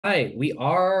Hi, we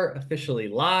are officially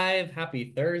live.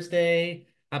 Happy Thursday.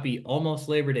 Happy almost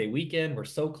Labor Day weekend. We're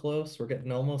so close. We're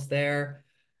getting almost there.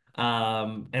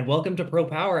 And welcome to Pro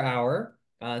Power Hour.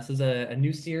 This is a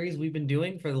new series we've been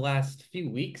doing for the last few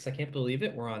weeks. I can't believe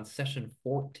it. We're on session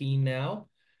 14 now.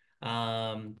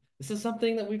 This is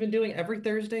something that we've been doing every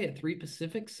Thursday at 3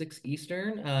 Pacific, 6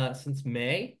 Eastern, since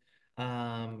May.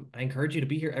 I encourage you to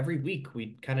be here every week.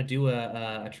 We kind of do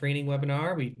a training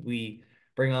webinar. We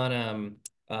bring on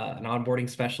an onboarding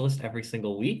specialist every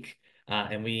single week,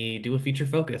 and we do a feature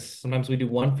focus. Sometimes we do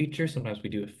one feature, sometimes we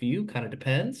do a few, kind of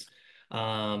depends. But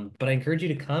I encourage you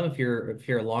to come if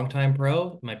you're a longtime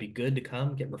pro. It might be good to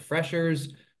come get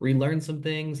refreshers, relearn some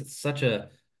things. It's such a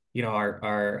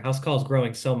our house call is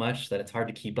growing so much that it's hard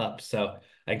to keep up. So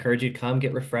I encourage you to come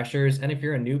get refreshers. And if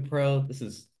you're a new pro, this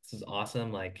is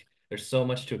awesome. Like there's so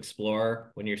much to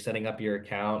explore when you're setting up your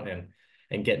account and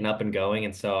getting up and going.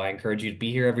 And so I encourage you to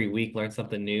be here every week, learn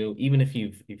something new. Even if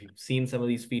you've seen some of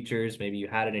these features, maybe you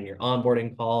had it in your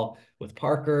onboarding call with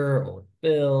Parker or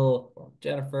Phil or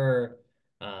Jennifer.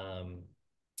 Um,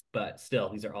 but still,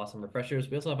 these are awesome refreshers.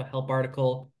 We also have a help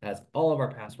article that has all of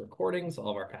our past recordings, all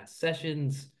of our past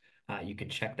sessions. You can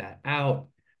check that out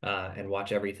and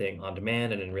watch everything on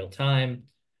demand and in real time.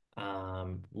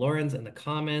 Lauren's in the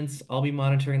comments. I'll be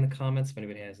monitoring the comments if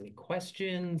anybody has any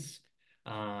questions.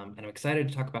 And I'm excited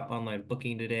to talk about online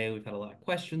booking today. We've had a lot of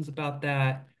questions about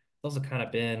that. It's also kind of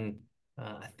been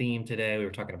a theme today. We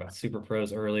were talking about super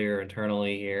pros earlier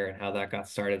internally here and how that got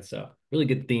started. So really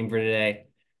good theme for today.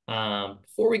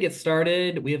 Before we get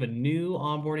started, we have a new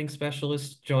onboarding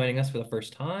specialist joining us for the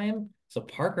first time. So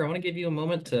Parker, I want to give you a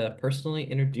moment to personally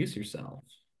introduce yourself.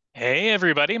 Hey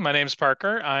everybody, my name's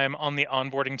Parker. I'm on the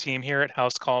onboarding team here at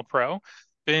Housecall Pro.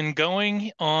 Been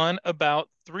going on about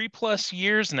 3+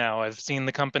 years now. I've seen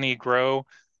the company grow.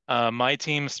 My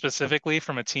team specifically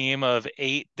from a team of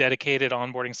 8 dedicated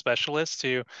onboarding specialists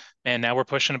to, and now we're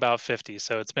pushing about 50.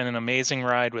 So it's been an amazing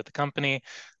ride with the company,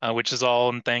 which is all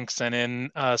in thanks and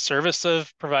in service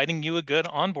of providing you a good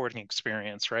onboarding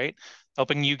experience, right?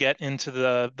 Helping you get into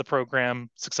the program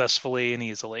successfully and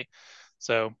easily.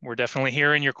 So we're definitely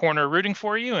here in your corner rooting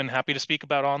for you and happy to speak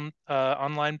about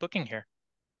online booking here.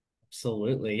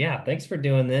 Absolutely. Yeah. Thanks for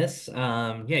doing this.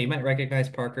 Yeah, you might recognize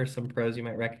Parker, some pros, you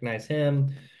might recognize him,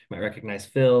 you might recognize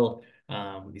Phil.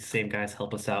 These same guys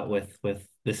help us out with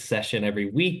this session every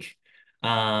week.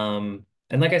 And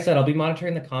like I said, I'll be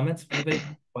monitoring the comments. If anybody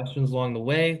has questions along the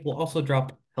way, we'll also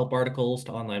drop help articles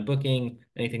to online booking,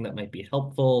 anything that might be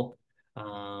helpful.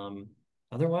 Um,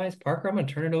 Otherwise, Parker, I'm gonna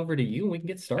turn it over to you and we can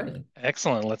get started.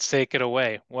 Excellent. Let's take it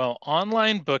away. Well,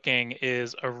 online booking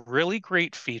is a really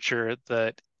great feature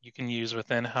that you can use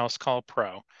within Housecall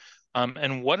Pro.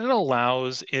 And what it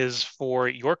allows is for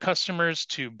your customers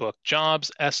to book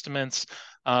jobs, estimates,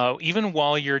 even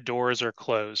while your doors are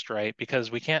closed, right?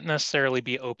 Because we can't necessarily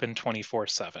be open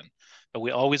 24/7, but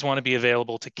we always want to be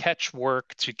available to catch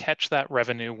work, to catch that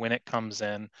revenue when it comes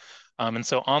in. And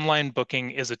so online booking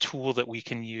is a tool that we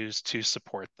can use to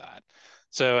support that.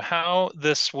 So how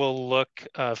this will look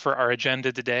for our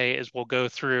agenda today is we'll go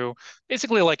through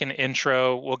basically like an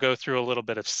intro. We'll go through a little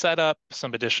bit of setup,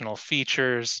 some additional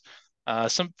features,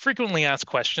 some frequently asked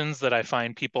questions that I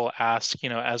find people ask,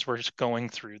 as we're just going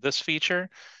through this feature.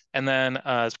 And then,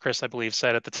 as Chris, I believe,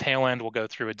 said at the tail end, we'll go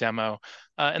through a demo,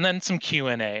 and then some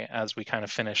Q&A as we kind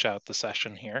of finish out the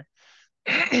session here.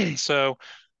 So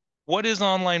what is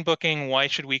online booking? Why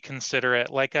should we consider it?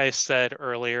 Like I said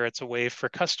earlier, it's a way for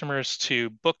customers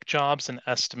to book jobs and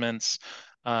estimates,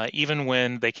 even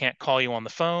when they can't call you on the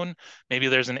phone. Maybe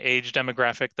there's an age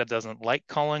demographic that doesn't like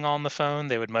calling on the phone.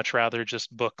 They would much rather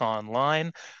just book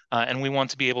online. And we want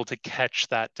to be able to catch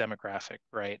that demographic,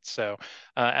 right? So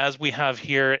as we have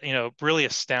here, really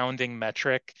astounding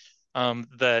metric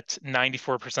that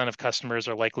 94% of customers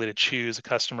are likely to choose a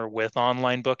customer with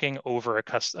online booking over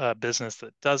a business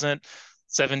that doesn't.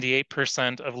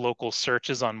 78% of local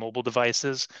searches on mobile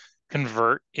devices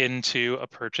convert into a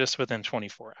purchase within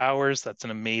 24 hours. That's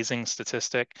an amazing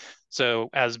statistic. So,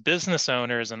 as business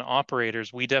owners and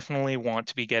operators, we definitely want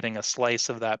to be getting a slice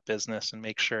of that business and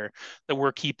make sure that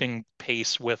we're keeping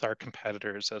pace with our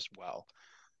competitors as well.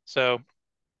 So,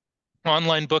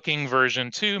 online booking version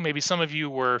 2, maybe some of you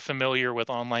were familiar with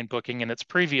online booking in its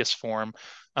previous form,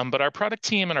 but our product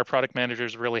team and our product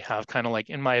managers really have kind of like,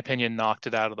 in my opinion, knocked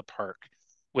it out of the park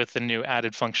with the new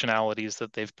added functionalities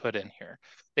that they've put in here.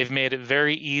 They've made it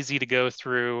very easy to go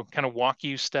through, kind of walk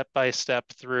you step by step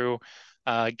through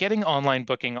getting online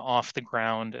booking off the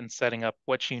ground and setting up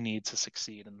what you need to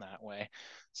succeed in that way.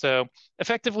 So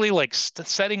effectively, like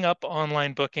setting up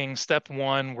online booking, step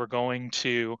one, we're going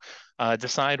to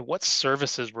decide what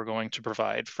services we're going to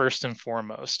provide first and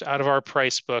foremost. Out of our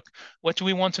price book, what do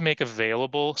we want to make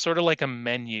available, sort of like a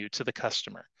menu to the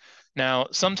customer? Now,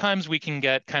 sometimes we can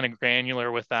get kind of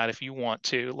granular with that if you want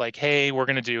to, like, hey, we're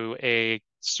going to do a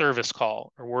service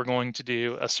call or we're going to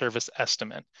do a service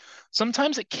estimate.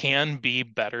 Sometimes it can be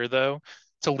better, though,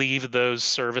 to leave those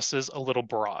services a little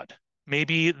broad.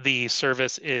 Maybe the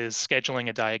service is scheduling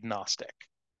a diagnostic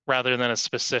rather than a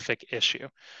specific issue.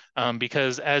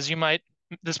 Because as you might,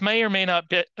 this may or may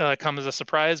not come as a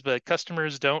surprise, but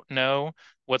customers don't know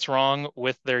what's wrong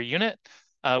with their unit,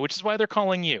 which is why they're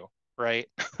calling you, right?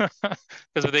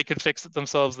 Because if they could fix it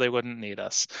themselves, they wouldn't need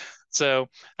us. So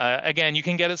again, you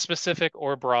can get it specific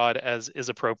or broad as is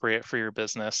appropriate for your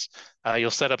business.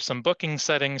 You'll set up some booking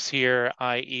settings here,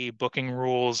 i.e. booking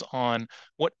rules on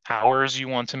what hours you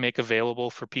want to make available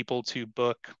for people to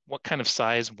book, what kind of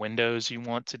size windows you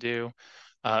want to do,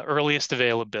 earliest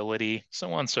availability,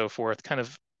 so on and so forth, kind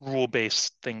of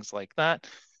rule-based things like that.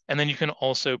 And then you can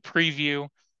also preview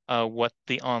what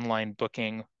the online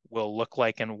booking will look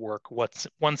like and work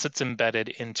once it's embedded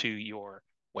into your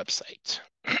website.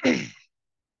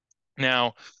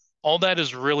 Now, all that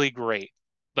is really great,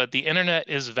 but the internet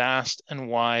is vast and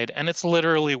wide, and it's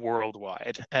literally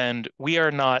worldwide. And we are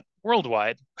not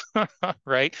worldwide,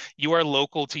 right? You are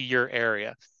local to your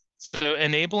area. So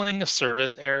enabling a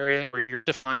service area where you're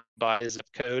defined by a zip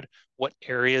code, what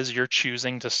areas you're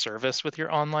choosing to service with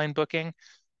your online booking,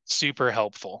 super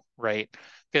helpful, right?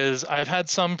 Because I've had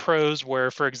some pros where,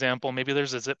 for example, maybe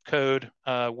there's a zip code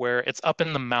where it's up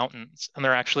in the mountains and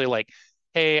they're actually like,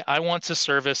 hey, I want to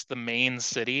service the main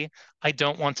city. I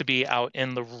don't want to be out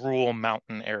in the rural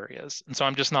mountain areas. And so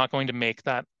I'm just not going to make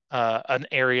that an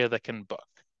area that can book,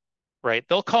 right?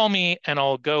 They'll call me and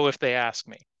I'll go if they ask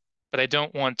me, but I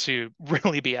don't want to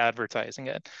really be advertising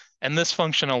it. And this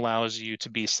function allows you to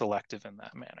be selective in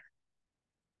that manner.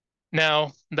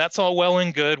 Now, that's all well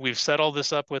and good. We've set all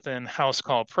this up within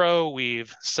Housecall Pro.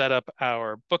 We've set up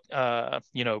our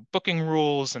booking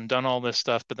rules and done all this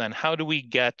stuff. But then how do we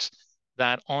get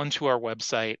that onto our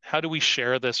website? How do we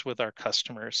share this with our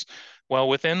customers? Well,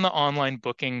 within the online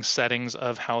booking settings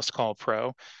of Housecall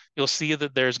Pro, you'll see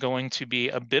that there's going to be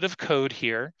a bit of code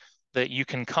here that you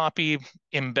can copy,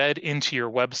 embed into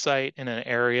your website in an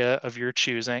area of your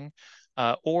choosing.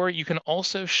 Or you can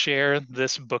also share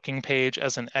this booking page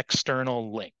as an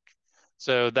external link.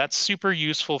 So that's super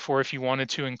useful for if you wanted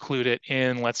to include it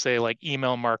in, let's say, like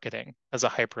email marketing as a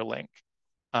hyperlink.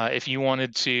 If you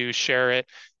wanted to share it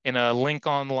in a link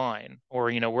online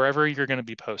or wherever you're going to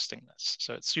be posting this.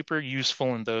 So it's super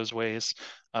useful in those ways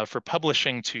for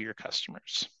publishing to your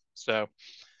customers. So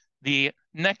the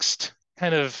next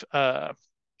kind of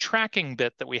tracking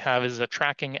bit that we have is a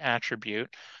tracking attribute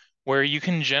where you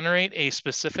can generate a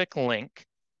specific link.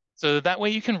 So that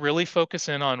way you can really focus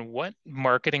in on what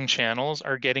marketing channels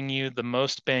are getting you the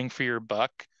most bang for your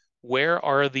buck. Where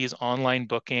are these online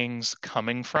bookings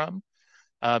coming from?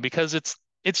 Because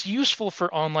it's useful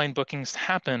for online bookings to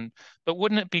happen, but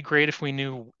wouldn't it be great if we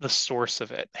knew the source of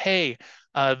it? Hey,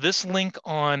 this link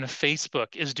on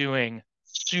Facebook is doing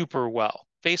super well.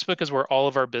 Facebook is where all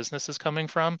of our business is coming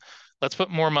from. Let's put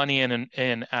more money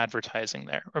in advertising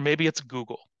there. Or maybe it's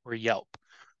Google or Yelp,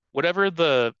 whatever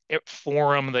the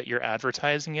forum that you're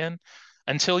advertising in,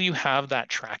 until you have that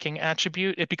tracking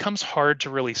attribute, it becomes hard to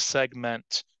really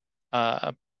segment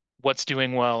uh, what's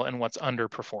doing well and what's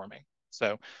underperforming.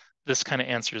 So this kind of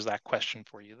answers that question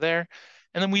for you there.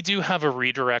 And then we do have a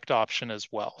redirect option as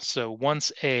well. So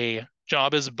once a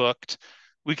job is booked,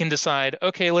 we can decide,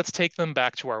 okay, let's take them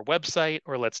back to our website,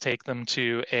 or let's take them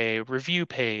to a review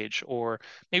page, or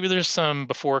maybe there's some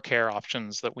before care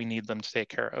options that we need them to take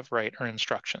care of, right? Or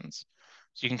instructions.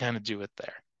 So you can kind of do it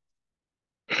there.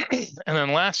 And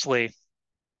then lastly,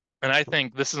 and I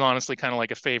think this is honestly kind of like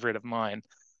a favorite of mine,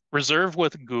 Reserve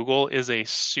with Google is a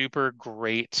super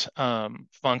great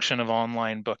function of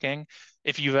online booking.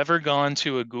 If you've ever gone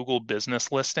to a Google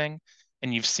business listing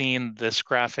and you've seen this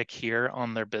graphic here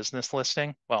on their business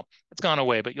listing, well, it's gone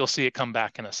away, but you'll see it come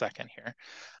back in a second here,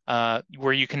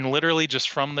 where you can literally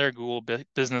just from their Google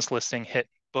business listing hit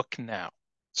book now.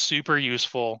 Super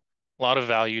useful, a lot of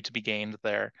value to be gained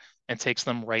there, and takes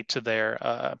them right to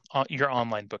your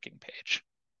online booking page.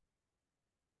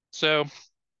 So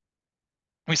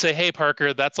we say, hey,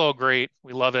 Parker, that's all great.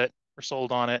 We love it. We're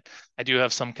sold on it. I do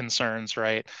have some concerns,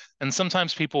 right? And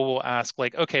sometimes people will ask,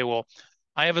 like, okay, well,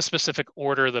 I have a specific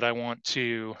order that I want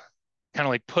to kind of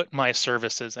like put my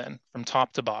services in from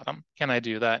top to bottom. Can I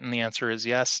do that? And the answer is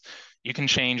yes. You can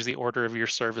change the order of your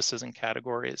services and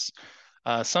categories.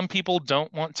 Some people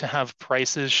don't want to have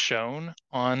prices shown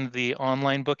on the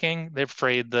online booking. They're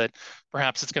afraid that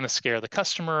perhaps it's going to scare the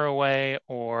customer away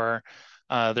or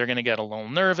they're going to get a little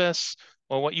nervous.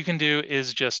 Well, what you can do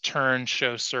is just turn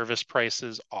show service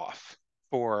prices off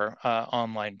for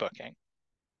online booking.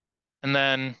 And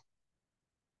then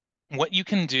what you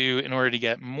can do in order to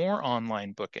get more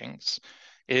online bookings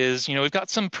is, we've got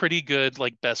some pretty good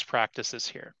like best practices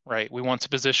here, right? We want to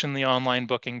position the online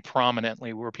booking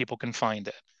prominently where people can find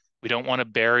it. We don't want to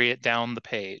bury it down the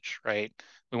page, right?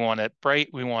 We want it bright,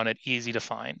 we want it easy to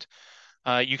find.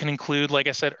 You can include, like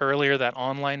I said earlier, that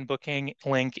online booking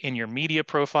link in your media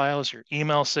profiles, your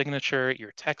email signature,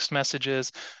 your text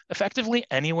messages, effectively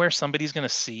anywhere somebody's going to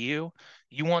see you.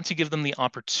 You want to give them the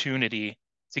opportunity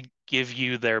to give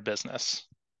you their business,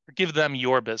 or give them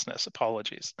your business.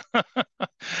 Apologies.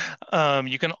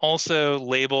 You can also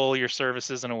label your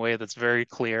services in a way that's very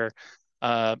clear.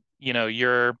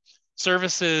 Your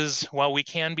services, while we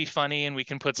can be funny and we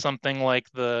can put something like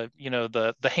the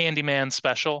handyman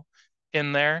special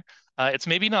in there, it's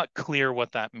maybe not clear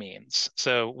what that means.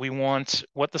 So we want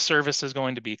what the service is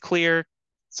going to be clear,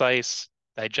 concise,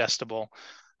 digestible,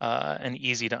 and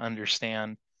easy to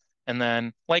understand. And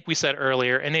then, like we said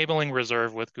earlier, enabling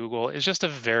reserve with Google is just a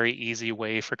very easy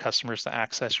way for customers to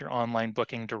access your online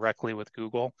booking directly with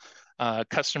Google.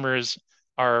 Customers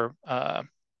are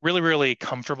really, really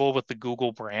comfortable with the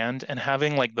Google brand, and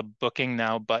having like the booking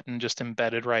now button just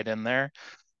embedded right in there,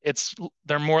 it's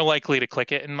they're more likely to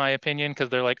click it in my opinion because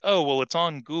they're like, oh, well, it's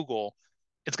on Google.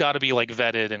 It's got to be like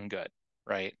vetted and good,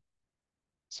 right?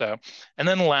 So, and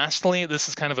then lastly, this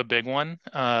is kind of a big one,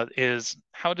 is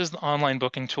how does the online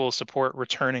booking tool support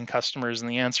returning customers?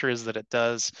 And the answer is that it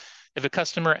does. If a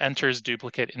customer enters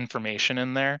duplicate information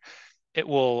in there, it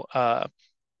will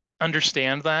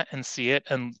understand that and see it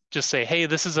and just say, hey,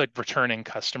 this is a returning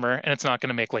customer, and it's not going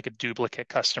to make like a duplicate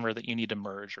customer that you need to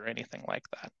merge or anything like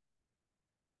that.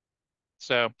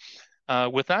 So,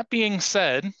 with that being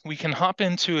said, we can hop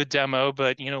into a demo,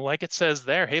 but like it says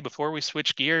there, hey, before we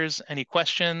switch gears, any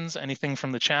questions, anything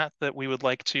from the chat that we would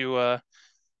like to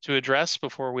address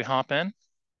before we hop in?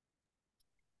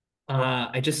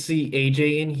 I just see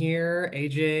AJ in here.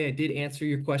 AJ, I did answer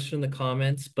your question in the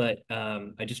comments, but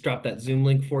I just dropped that Zoom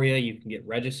link for you. You can get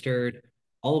registered.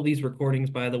 All of these recordings,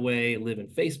 by the way, live in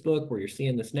Facebook where you're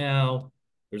seeing this now.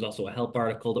 There's also a help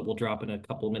article that we'll drop in a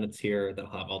couple of minutes here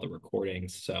that'll have all the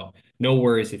recordings. So no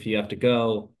worries if you have to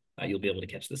go. You'll be able to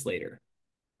catch this later.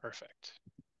 Perfect.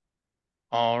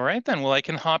 All right, then. Well, I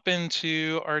can hop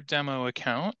into our demo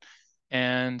account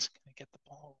and get the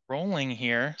ball rolling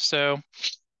here. So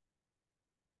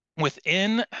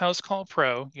within Housecall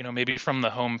Pro, maybe from the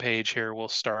home page here, we'll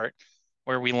start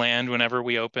where we land whenever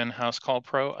we open Housecall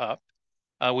Pro up.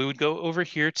 We would go over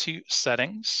here to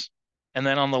settings. And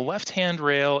then on the left-hand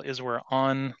rail is where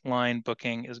online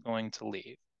booking is going to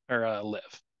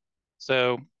live.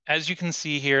 So as you can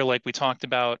see here, like we talked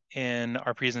about in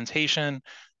our presentation,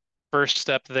 first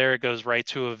step there, it goes right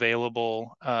to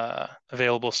available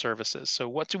services. So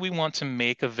what do we want to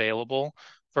make available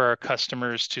for our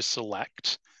customers to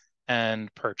select and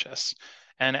purchase?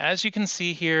 And as you can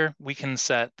see here, we can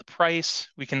set the price,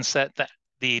 we can set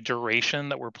the duration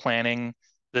that we're planning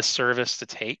this service to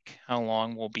take, how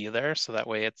long we'll be there, so that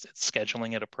way it's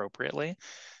scheduling it appropriately,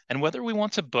 and whether we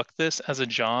want to book this as a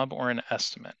job or an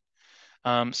estimate.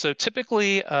 So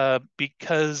typically,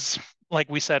 because like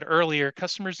we said earlier,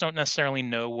 customers don't necessarily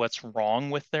know what's wrong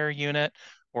with their unit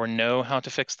or know how to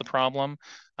fix the problem.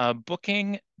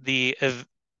 Booking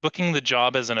the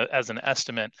job as an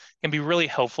estimate can be really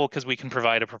helpful because we can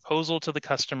provide a proposal to the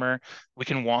customer. We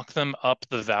can walk them up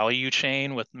the value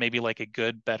chain with maybe like a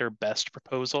good, better, best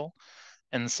proposal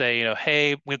and say,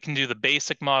 hey, we can do the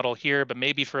basic model here, but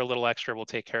maybe for a little extra, we'll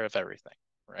take care of everything,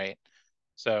 right?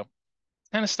 So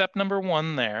kind of step number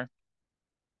one there.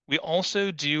 We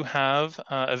also do have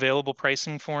available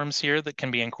pricing forms here that can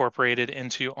be incorporated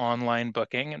into online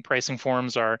booking, and pricing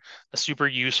forms are a super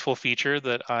useful feature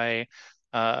that I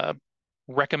uh,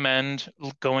 recommend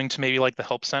going to maybe like the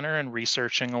help center and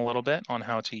researching a little bit on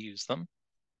how to use them.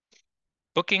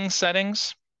 Booking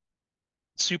settings,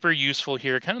 super useful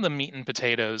here, kind of the meat and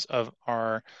potatoes of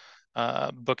our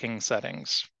booking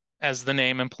settings, as the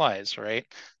name implies, right?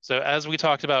 So as we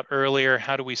talked about earlier,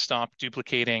 how do we stop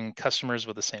duplicating customers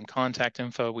with the same contact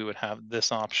info? We would have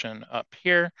this option up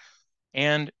here,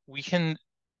 and we can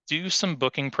do some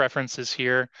booking preferences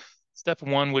here. Step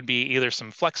one would be either some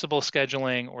flexible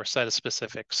scheduling or set a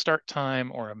specific start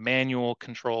time or a manual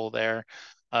control there.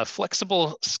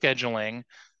 Flexible scheduling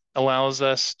allows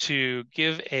us to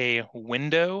give a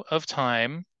window of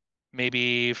time,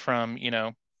 maybe from,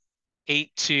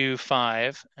 8 to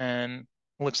 5, and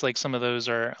looks like some of those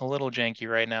are a little janky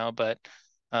right now, but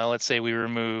let's say we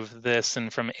remove this,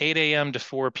 and from 8 a.m. to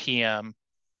 4 p.m.,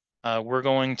 we're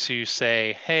going to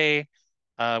say, hey,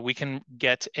 we can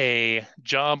get a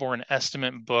job or an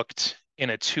estimate booked in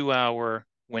a 2 hour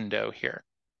window here,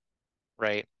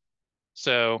 right?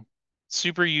 So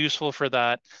super useful for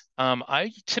that.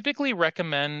 I typically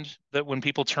recommend that when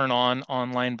people turn on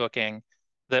online booking,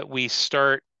 that we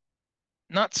start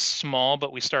not small,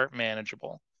 but we start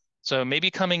manageable. So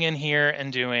maybe coming in here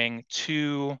and doing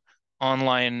two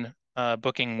online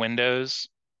booking windows.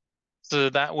 So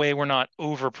that way we're not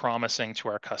over promising to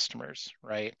our customers,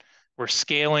 right? We're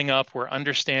scaling up, we're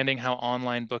understanding how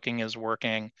online booking is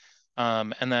working.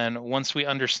 And then once we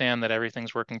understand that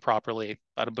everything's working properly,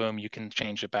 bada boom, you can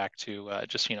change it back to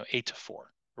just, 8 to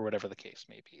 4 or whatever the case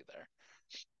may be there.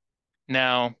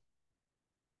 Now,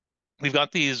 we've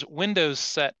got these windows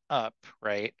set up,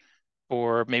 right?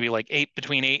 For maybe like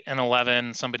between 8 and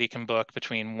 11, somebody can book.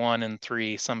 Between 1 and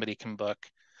 3, somebody can book.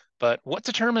 But what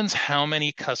determines how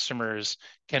many customers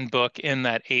can book in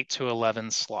that 8 to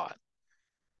 11 slot?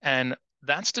 And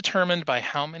that's determined by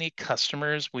how many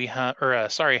customers we have, or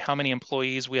sorry, how many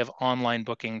employees we have online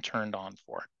booking turned on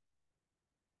for.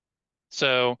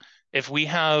 So if we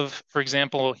have, for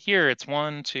example, here it's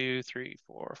 1, 2, 3,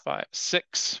 4, 5,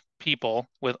 6 people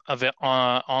with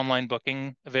online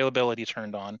booking availability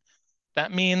turned on.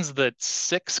 That means that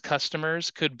 6 customers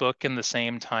could book in the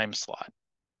same time slot.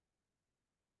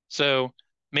 So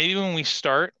maybe when we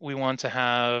start, we want to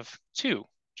have 2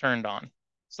 turned on.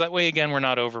 So that way, again, we're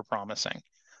not over promising.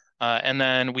 And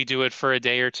then we do it for a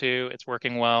day or two. It's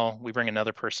working well. We bring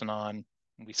another person on.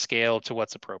 We scale to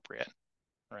what's appropriate,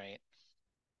 right?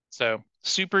 So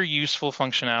super useful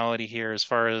functionality here as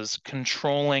far as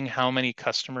controlling how many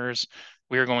customers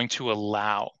we are going to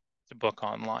allow to book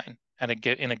online in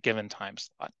a given time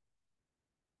slot.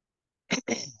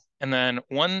 And then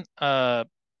one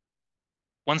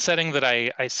setting that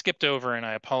I skipped over, and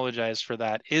I apologize for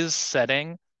that, is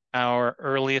setting our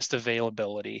earliest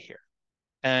availability here.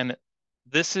 And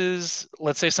this is,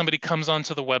 let's say somebody comes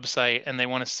onto the website and they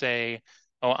want to say,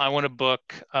 oh, I want to book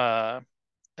a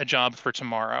job for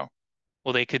tomorrow.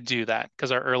 Well, they could do that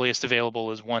because our earliest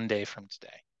available is 1 day from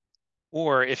today.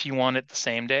 Or if you want it the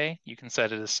same day, you can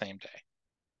set it the same day.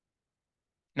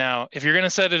 Now, if you're going to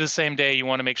set it the same day, you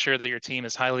want to make sure that your team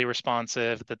is highly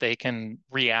responsive, that they can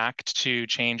react to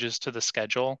changes to the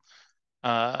schedule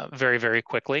very, very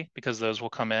quickly because those will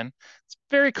come in. It's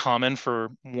very common for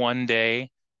 1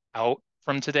 day out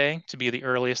from today to be the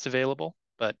earliest available,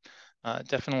 but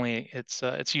definitely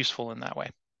it's useful in that way.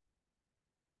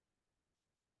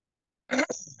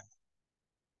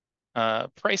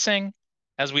 Pricing,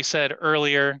 as we said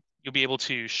earlier, you'll be able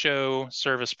to show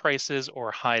service prices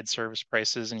or hide service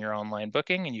prices in your online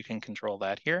booking, and you can control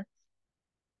that here.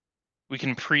 We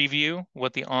can preview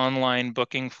what the online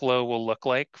booking flow will look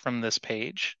like from this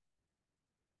page.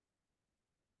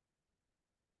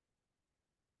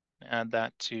 Add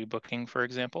that to booking, for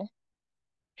example.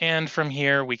 And from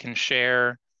here, we can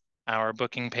share our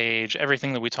booking page,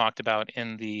 everything that we talked about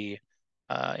in the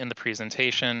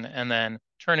presentation, and then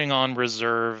turning on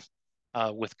reserve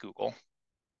with Google,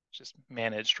 just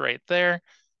managed right there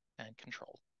and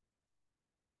controlled.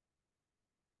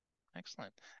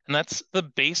 Excellent. And that's the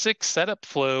basic setup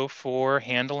flow for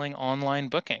handling online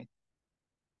booking.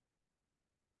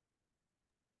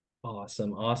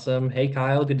 Awesome, awesome. Hey,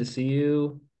 Kyle, good to see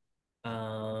you.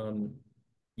 Um,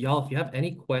 y'all, if you have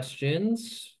any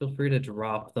questions, feel free to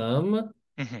drop them.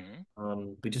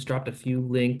 Hmm. We just dropped a few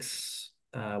links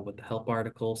with the help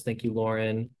articles. Thank you,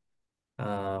 Lauren.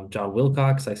 John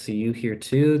Wilcox, I see you here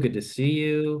too. Good to see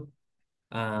you.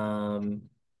 Um,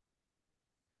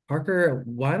 Parker,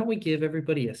 why don't we give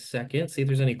everybody a second, see if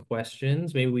there's any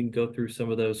questions. Maybe we can go through some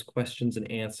of those questions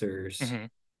and answers. Hmm.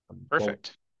 Well,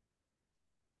 Perfect.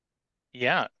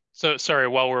 Yeah. So sorry,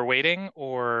 while we're waiting,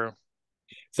 or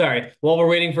sorry, while we're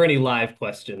waiting for any live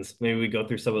questions, maybe we go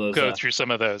through some of those. go through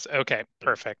some of those. Okay,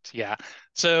 perfect. Yeah.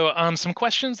 So some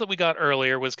questions that we got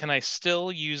earlier was, can I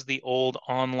still use the old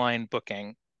online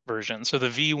booking version? So the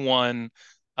V1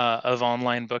 of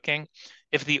online booking.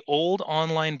 If the old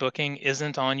online booking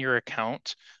isn't on your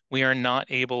account, we are not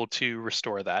able to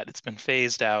restore that. It's been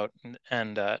phased out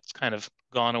and it's kind of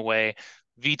gone away.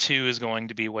 V2 is going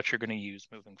to be what you're going to use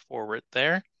moving forward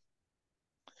there.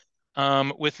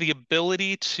 With the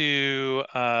ability to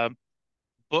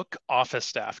book office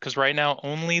staff, because right now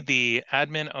only the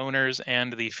admin owners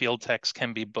and the field techs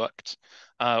can be booked.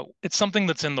 It's something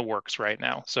that's in the works right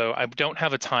now. So I don't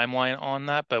have a timeline on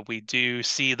that, but we do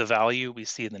see the value, we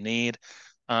see the need,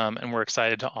 and we're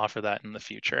excited to offer that in the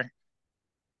future.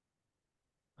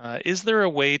 Is there a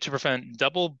way to prevent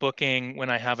double booking when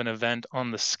I have an event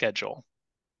on the schedule?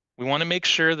 We want to make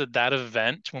sure that that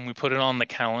event, when we put it on the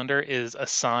calendar, is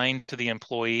assigned to the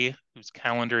employee whose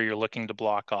calendar you're looking to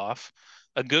block off.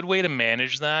 A good way to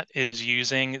manage that is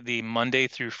using the Monday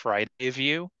through Friday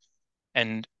view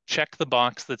and check the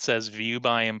box that says view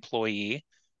by employee,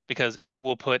 because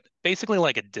we'll put basically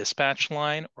like a dispatch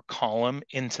line or column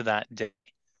into that day.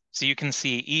 So you can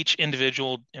see each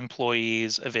individual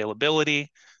employee's availability.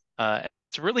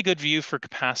 It's a really good view for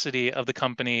capacity of the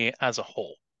company as a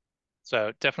whole.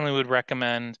 So definitely would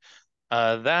recommend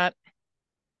that.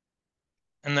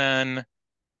 And then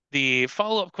the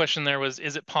follow-up question there was,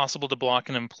 is it possible to block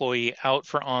an employee out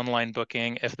for online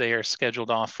booking if they are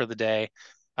scheduled off for the day?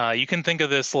 You can think of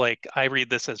this like I read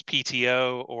this as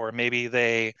PTO, or maybe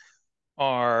they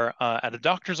are at a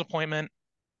doctor's appointment.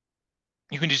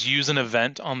 You can just use an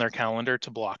event on their calendar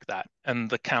to block that, and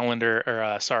the calendar,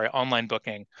 or sorry, online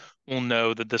booking will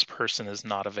know that this person is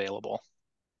not available.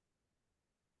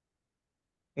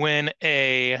 When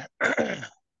a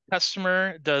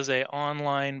customer does a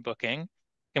online booking,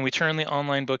 can we turn the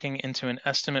online booking into an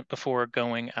estimate before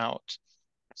going out?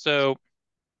 So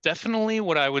definitely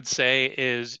what I would say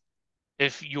is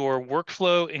if your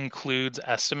workflow includes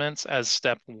estimates as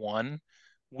step one,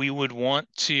 we would want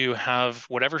to have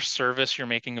whatever service you're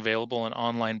making available in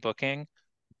online booking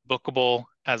bookable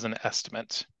as an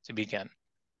estimate to begin.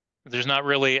 There's not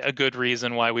really a good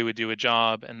reason why we would do a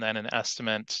job and then an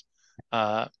estimate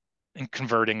uh, and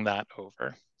converting that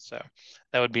over. So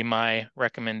that would be my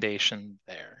recommendation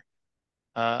there.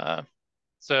 Uh,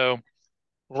 so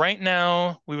right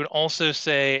now, we would also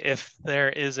say if there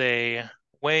is a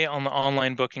way on the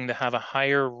online booking to have a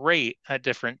higher rate at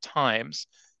different times.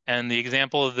 And the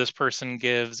example of this person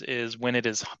gives is when it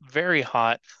is very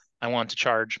hot, I want to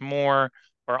charge more,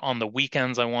 or on the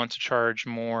weekends, I want to charge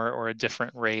more or a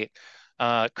different rate.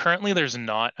 Currently, there's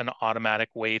not an automatic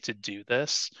way to do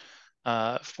this.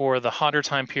 For the hotter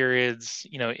time periods,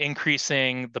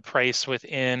 increasing the price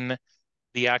within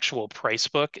the actual price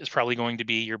book is probably going to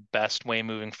be your best way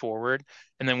moving forward.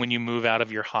 And then when you move out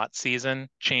of your hot season,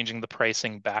 changing the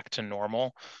pricing back to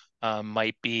normal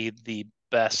might be the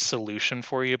best solution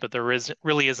for you. But there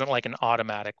really isn't like an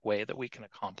automatic way that we can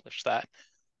accomplish that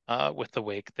with the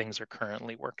way things are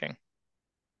currently working.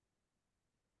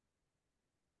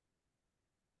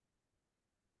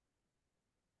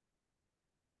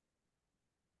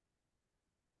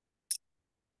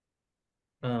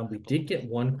 We did get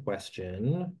one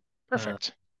question. Uh,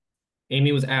 Perfect.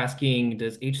 Amy was asking,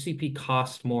 does HCP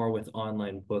cost more with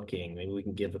online booking? Maybe we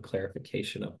can give a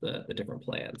clarification of the different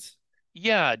plans.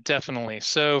 Yeah, definitely.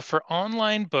 So for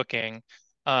online booking,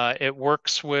 it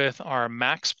works with our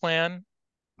max plan,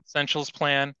 essentials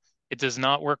plan. It does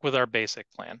not work with our basic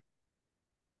plan.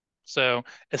 So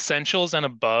essentials and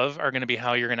above are going to be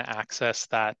how you're going to access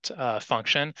that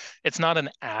function. It's not an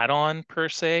add-on per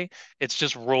se. It's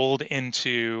just rolled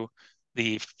into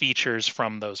the features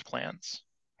from those plans.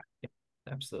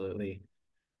 Absolutely.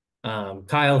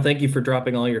 Kyle, thank you for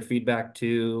dropping all your feedback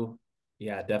too.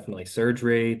 Yeah, definitely. Surge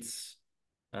rates,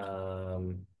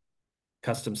 um,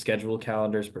 custom schedule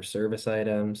calendars for service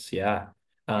items. Yeah.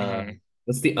 Hmm.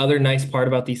 That's the other nice part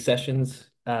about these sessions,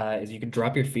 is you can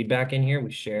drop your feedback in here.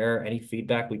 We share any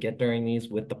feedback we get during these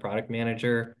with the product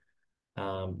manager.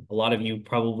 A lot of you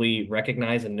probably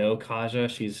recognize and know Kaja.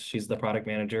 She's the product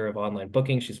manager of online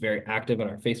booking. She's very active in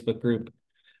our Facebook group.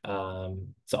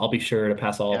 So I'll be sure to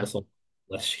pass all of Yeah. this on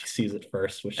unless she sees it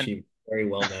first, which And she very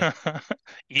well may.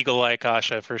 Eagle Eye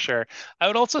Kasha for sure. I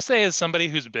would also say, as somebody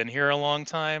who's been here a long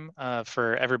time,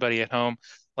 for everybody at home,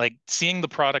 like seeing the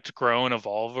product grow and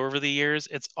evolve over the years,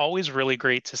 it's always really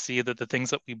great to see that the things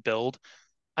that we build,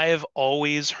 I have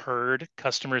always heard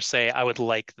customers say, I would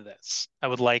like this. I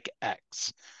would like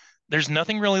X. There's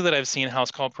nothing really that I've seen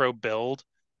Housecall Pro build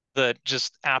that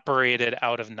just apparated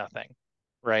out of nothing,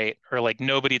 right? Or like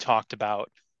nobody talked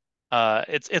about.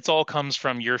 It's all comes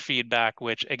from your feedback,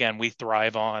 which again we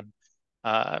thrive on.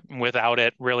 Without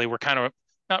it, really, we're kind of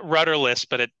not rudderless,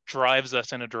 but it drives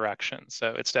us in a direction.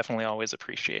 So it's definitely always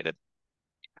appreciated.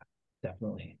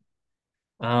 Definitely.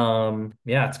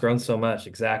 Yeah, it's grown so much.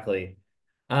 Exactly.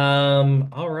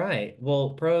 All right.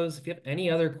 Well, pros, if you have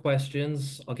any other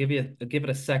questions, I'll give it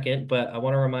a second, but I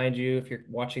want to remind you, if you're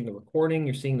watching the recording,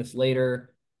 you're seeing this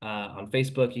later, on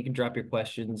Facebook, you can drop your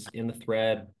questions in the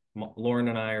thread. Lauren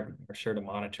and I are sure to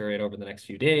monitor it over the next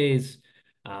few days.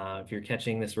 If you're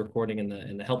catching this recording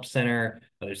in the help center,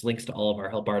 there's links to all of our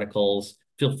help articles.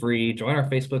 Feel free, join our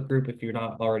Facebook group if you're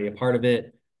not already a part of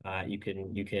it. You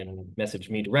can message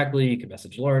me directly. You can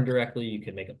message Lauren directly. You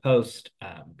can make a post.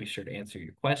 Be sure to answer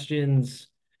your questions.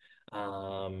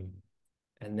 Um,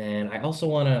 and then I also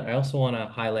wanna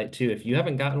highlight too, if you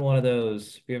haven't gotten one of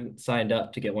those, if you haven't signed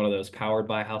up to get one of those powered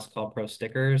by Housecall Pro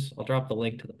stickers, I'll drop the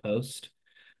link to the post.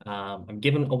 I'm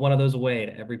giving one of those away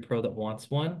to every pro that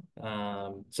wants one.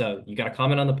 So you got to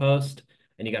comment on the post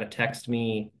and you got to text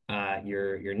me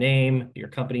your name, your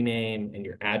company name, and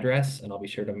your address, and I'll be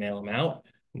sure to mail them out.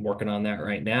 I'm working on that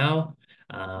right now.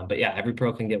 But yeah, every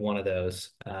pro can get one of those.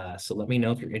 So let me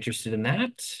know if you're interested in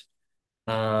that.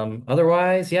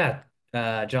 Otherwise, yeah,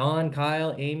 John,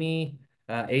 Kyle, Amy,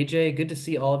 AJ, good to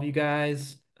see all of you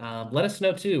guys. Let us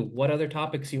know too what other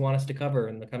topics you want us to cover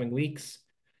in the coming weeks.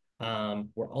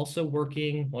 We're also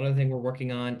one other thing we're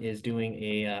working on is doing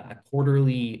a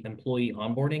quarterly employee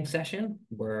onboarding session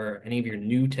where any of your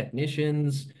new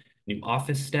technicians, new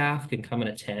office staff can come and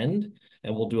attend,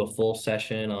 and we'll do a full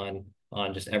session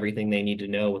on just everything they need to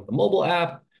know with the mobile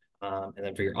app. And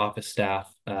then for your office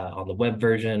staff on the web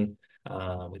version,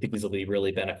 we think these will be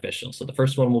really beneficial. So the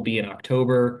first one will be in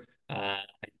October, I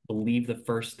believe the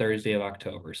first Thursday of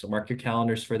October. So mark your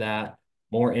calendars for that.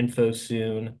 More info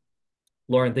soon.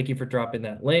 Lauren, thank you for dropping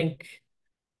that link.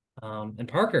 And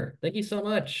Parker, thank you so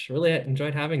much. Really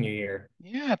enjoyed having you here.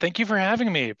 Yeah, thank you for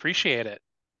having me. Appreciate it.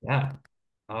 Yeah.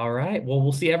 All right. Well,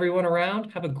 we'll see everyone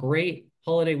around. Have a great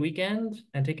holiday weekend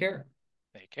and take care.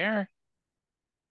 Take care.